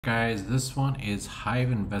Guys, this one is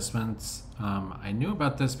Hive Investments. I knew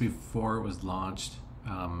about this before it was launched.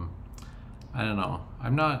 I don't know.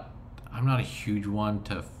 I'm not a huge one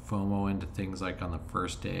to FOMO into things like on the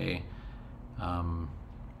first day. Um,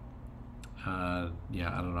 yeah,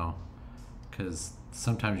 I don't know, because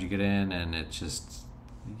sometimes you get in and it's just,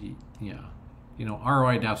 yeah,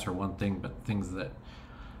 ROI DApps are one thing, but things that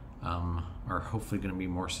are hopefully going to be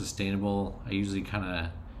more sustainable, I usually kind of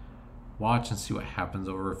watch and see what happens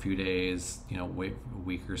over a few days, wait a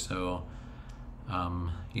week or so.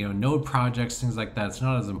 Node projects, things like that, it's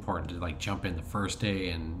not as important to like jump in the first day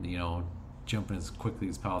and, jump in as quickly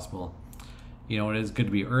as possible. It is good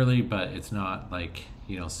to be early, but it's not like,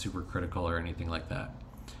 super critical or anything like that.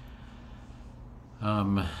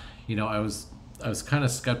 I was kind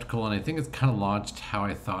of skeptical, and I think it's kind of launched how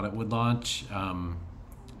I thought it would launch.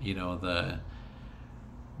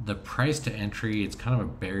 The price to entry, it's kind of a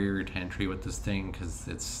barrier to entry with this thing because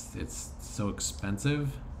it's so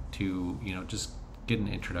expensive to just get an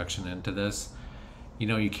introduction into this.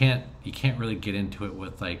 You can't really get into it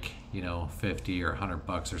with like 50 or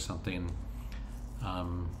 $100 or something.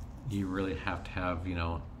 You really have to have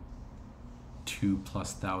 $2,000+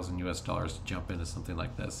 US to jump into something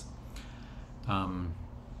like this.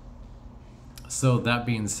 So that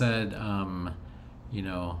being said, I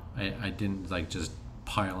didn't like just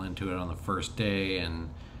pile into it on the first day, and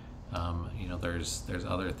there's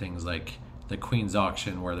other things like the Queen's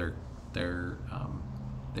auction where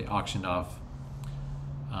they auctioned off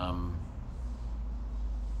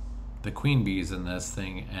the queen bees in this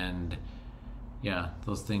thing, and yeah,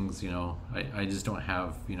 those things, I just don't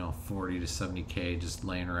have 40 to 70K just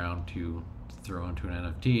laying around to throw into an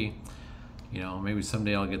NFT. Maybe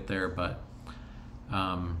someday I'll get there, but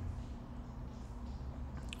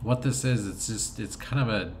what this is, it's kind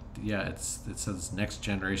of it says next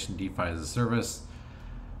generation DeFi as a service.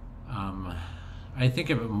 I think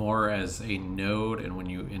of it more as a node, and when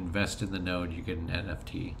you invest in the node, you get an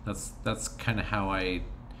NFT. That's kind of how I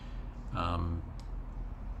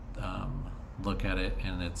look at it,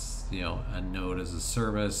 and it's a node as a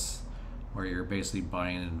service where you're basically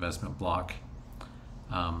buying an investment block.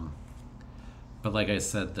 But like I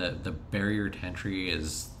said, the barrier to entry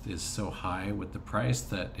is so high with the price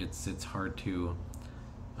that it's hard to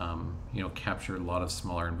capture a lot of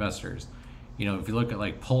smaller investors. If you look at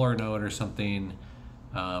like Polar Node or something,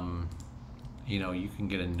 you can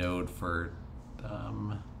get a node for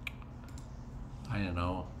I don't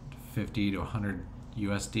know, 50 to 100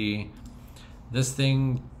 USD. This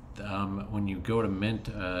thing, when you go to mint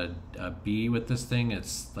a B with this thing,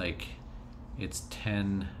 it's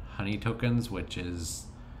 10 honey tokens, which is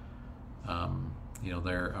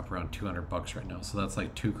they're up around $200 right now, so that's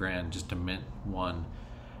like $2,000 just to mint one.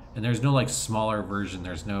 And there's no like smaller version,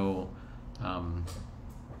 there's no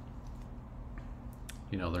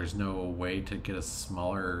there's no way to get a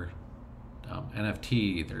smaller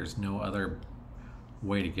NFT, there's no other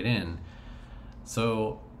way to get in.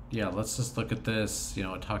 So yeah, let's just look at this.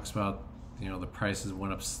 It talks about the prices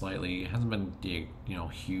went up slightly. It hasn't been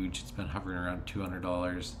huge. It's been hovering around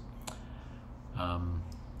 $200.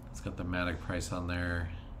 It's got the Matic price on there.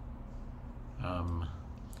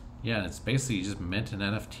 Yeah, and it's basically you just mint an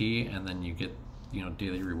NFT, and then you get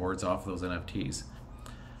daily rewards off of those NFTs.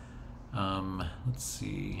 Let's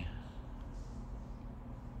see.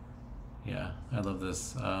 Yeah, I love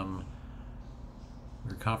this.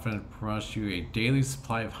 We're confident to promise you a daily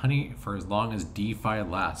supply of honey for as long as DeFi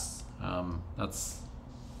lasts. That's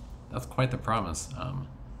quite the promise.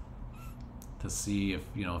 To see if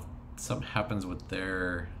if something happens with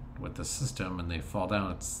the system and they fall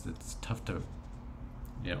down, it's tough to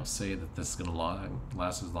say that this is going to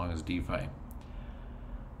last as long as DeFi.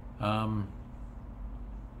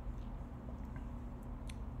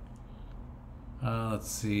 Let's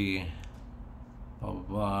see. Blah blah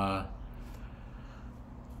blah.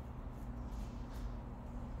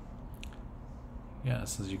 Yeah, it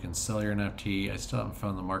says you can sell your NFT. I still haven't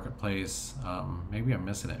found the marketplace. Maybe I'm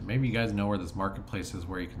missing it. Maybe you guys know where this marketplace is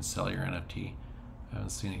where you can sell your NFT. I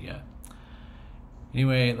haven't seen it yet.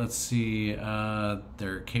 Anyway, let's see. Their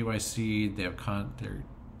KYC. They have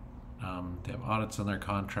they have audits on their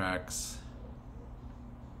contracts.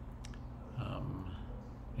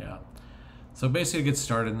 Yeah. So basically, to get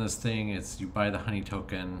started in this thing, it's you buy the honey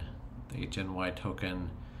token, the HNY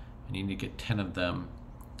token, and you need to get 10 of them.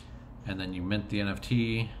 And then you mint the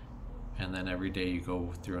NFT, and then every day you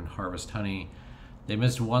go through and harvest honey. They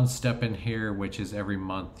missed one step in here, which is every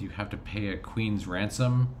month you have to pay a queen's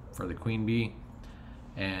ransom for the queen bee,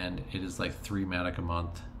 and it is like 3 Matic a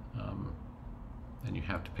month, and you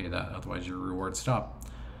have to pay that, otherwise your rewards stop.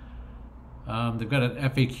 They've got an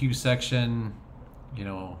FAQ section, you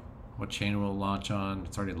know, what chain will launch on.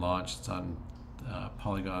 It's already launched. It's on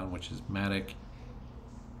Polygon, which is Matic.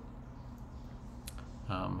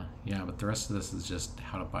 Yeah, but the rest of this is just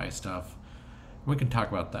how to buy stuff. We can talk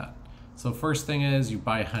about that. So first thing is you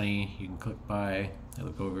buy honey. You can click buy.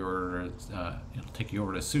 It'll go over. It'll take you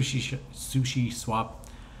over to Sushi Swap,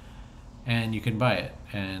 and you can buy it.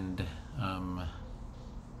 And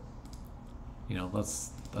you know,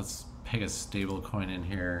 let's peg a stable coin in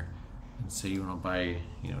here and say you want to buy,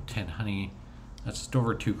 you know, 10 honey. That's just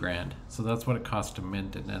over $2,000. So that's what it costs to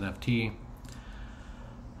mint an NFT.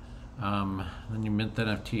 Then you mint the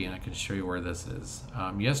NFT, and I can show you where this is.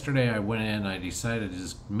 Yesterday I went in, I decided to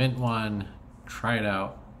just mint one, try it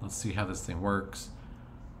out. Let's see how this thing works.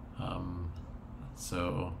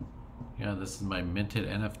 So yeah, this is my minted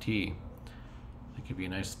NFT. That could be a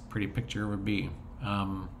nice, pretty picture, would be.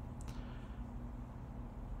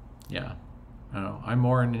 Yeah, I don't know. I'm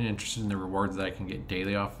more interested in the rewards that I can get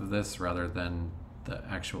daily off of this rather than the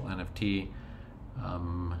actual NFT.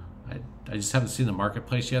 I just haven't seen the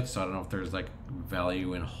marketplace yet, so I don't know if there's like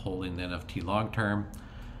value in holding the NFT long term.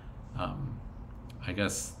 I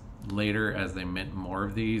guess later, as they mint more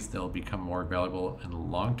of these, they'll become more valuable in the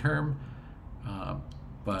long term,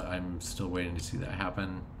 but I'm still waiting to see that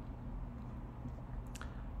happen.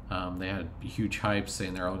 They had huge hype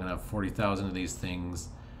saying they're all going to have 40,000 of these things,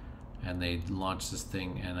 and they launched this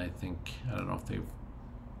thing, and I don't know if they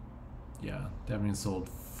haven't even sold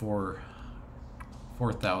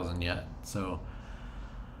 4,000 yet. So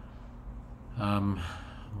we'll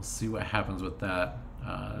see what happens with that.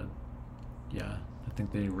 Yeah, I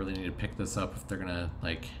think they really need to pick this up if they're gonna,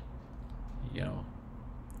 like, you know,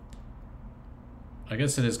 I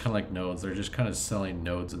guess it is kind of like nodes. They're just kind of selling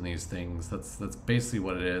nodes in these things. That's basically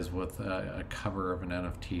what it is, with a cover of an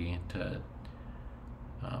NFT to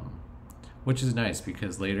which is nice,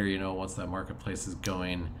 because later, you know, once that marketplace is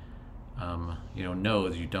going, you know,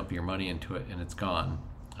 nodes, you dump your money into it and it's gone.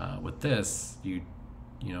 With this, you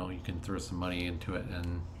know, you can throw some money into it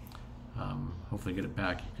and hopefully get it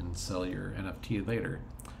back. You can sell your NFT later,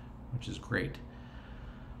 which is great.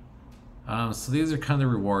 So these are kind of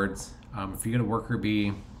the rewards. If you get a worker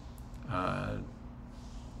bee,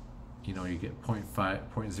 you know, you get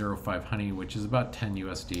 0.05 honey, which is about 10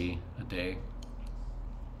 USD a day.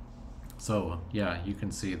 So yeah, you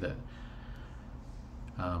can see that.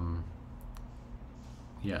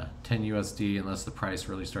 Yeah, 10 USD, unless the price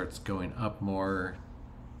really starts going up more.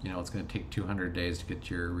 You know, it's going to take 200 days to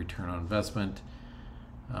get your return on investment.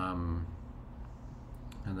 And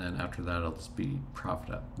then after that, it'll just be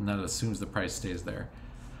profit up. And that assumes the price stays there.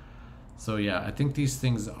 So yeah, I think these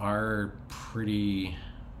things are pretty,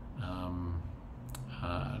 I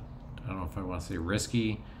don't know if I want to say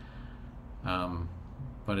risky,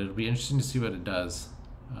 but it'll be interesting to see what it does.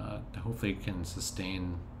 Hopefully it can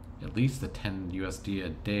sustain at least the 10 USD a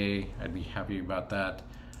day. I'd be happy about that.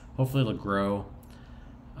 Hopefully it'll grow.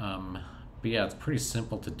 But yeah, it's pretty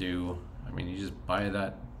simple to do. I mean, you just buy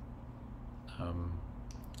that,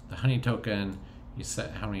 the honey token, you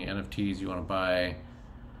set how many NFTs you want to buy,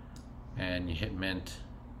 and you hit mint.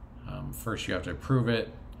 First you have to approve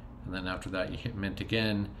it, and then after that you hit mint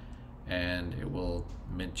again, and it will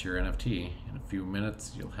mint your NFT. In a few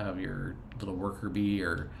minutes you'll have your little worker bee,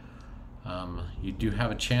 or you do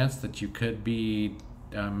have a chance that you could be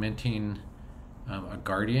minting a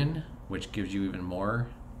guardian, which gives you even more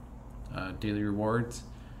daily rewards.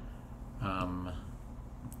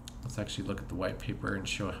 Let's actually look at the white paper and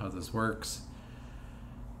show how this works.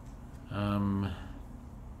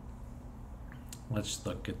 Let's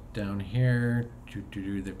look at down here.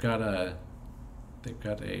 They've got a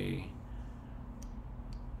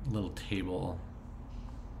little table.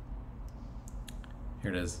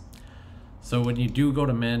 Here it is. So when you do go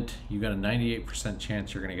to mint, you got a 98%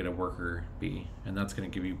 chance you're going to get a worker bee, and that's going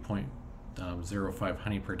to give you 0.05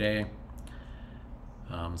 honey per day.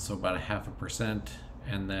 So about 0.5%,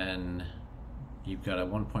 and then you've got a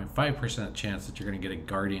 1.5% chance that you're going to get a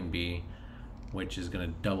guardian bee, which is going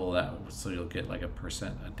to double that, so you'll get like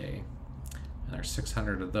 1% a day. And there's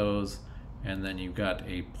 600 of those, and then you've got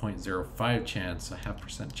a 0.05 chance, a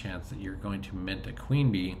 0.5% chance that you're going to mint a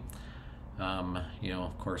queen bee. You know,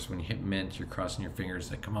 of course, when you hit mint, you're crossing your fingers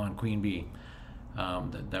like, come on, queen bee.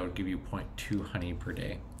 That would give you 0.2 honey per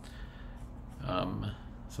day.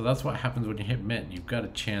 So that's what happens when you hit mint. You've got a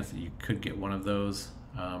chance that you could get one of those,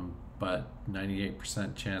 but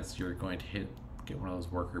 98% chance you're going to get one of those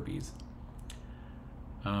worker bees.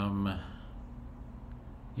 Yeah,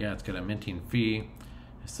 it's got a minting fee.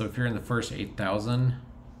 So if you're in the first 8,000,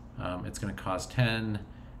 it's going to cost 10,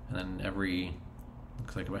 and then every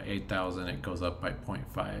looks like about 8,000. It goes up by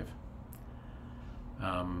 0.5.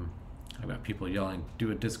 I've got people yelling,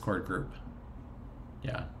 do a Discord group.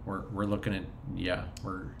 Yeah, we're looking at, yeah,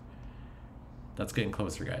 that's getting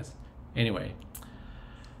closer, guys. Anyway,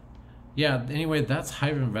 yeah, anyway, that's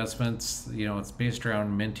Hive Investments. You know, it's based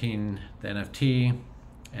around minting the NFT,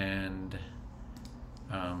 and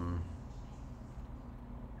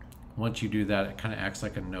once you do that, it kind of acts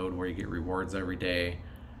like a node where you get rewards every day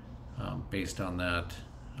based on that.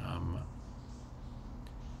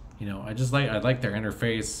 You know, I like their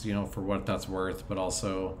interface, you know, for what that's worth, but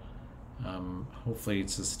also hopefully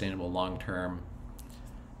it's sustainable long term.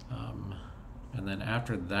 And then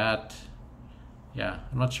after that, yeah,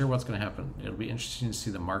 I'm not sure what's going to happen. It'll be interesting to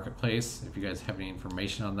see the marketplace. If you guys have any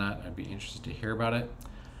information on that, I'd be interested to hear about it.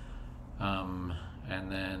 And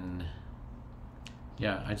then,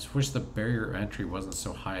 yeah, I just wish the barrier of entry wasn't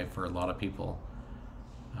so high for a lot of people.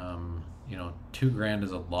 You know, $2,000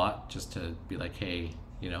 is a lot just to be like, hey,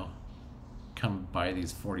 you know, come buy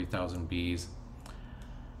these 40,000 Bs.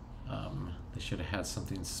 They should have had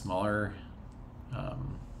something smaller,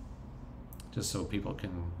 just so people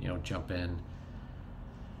can, you know, jump in.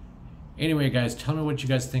 Anyway, guys, tell me what you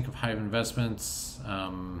guys think of Hive Investments.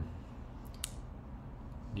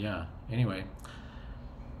 Yeah, anyway,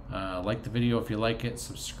 like the video if you like it,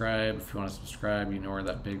 subscribe if you want to subscribe. You know where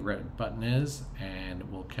that big red button is,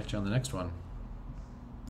 and we'll catch you on the next one.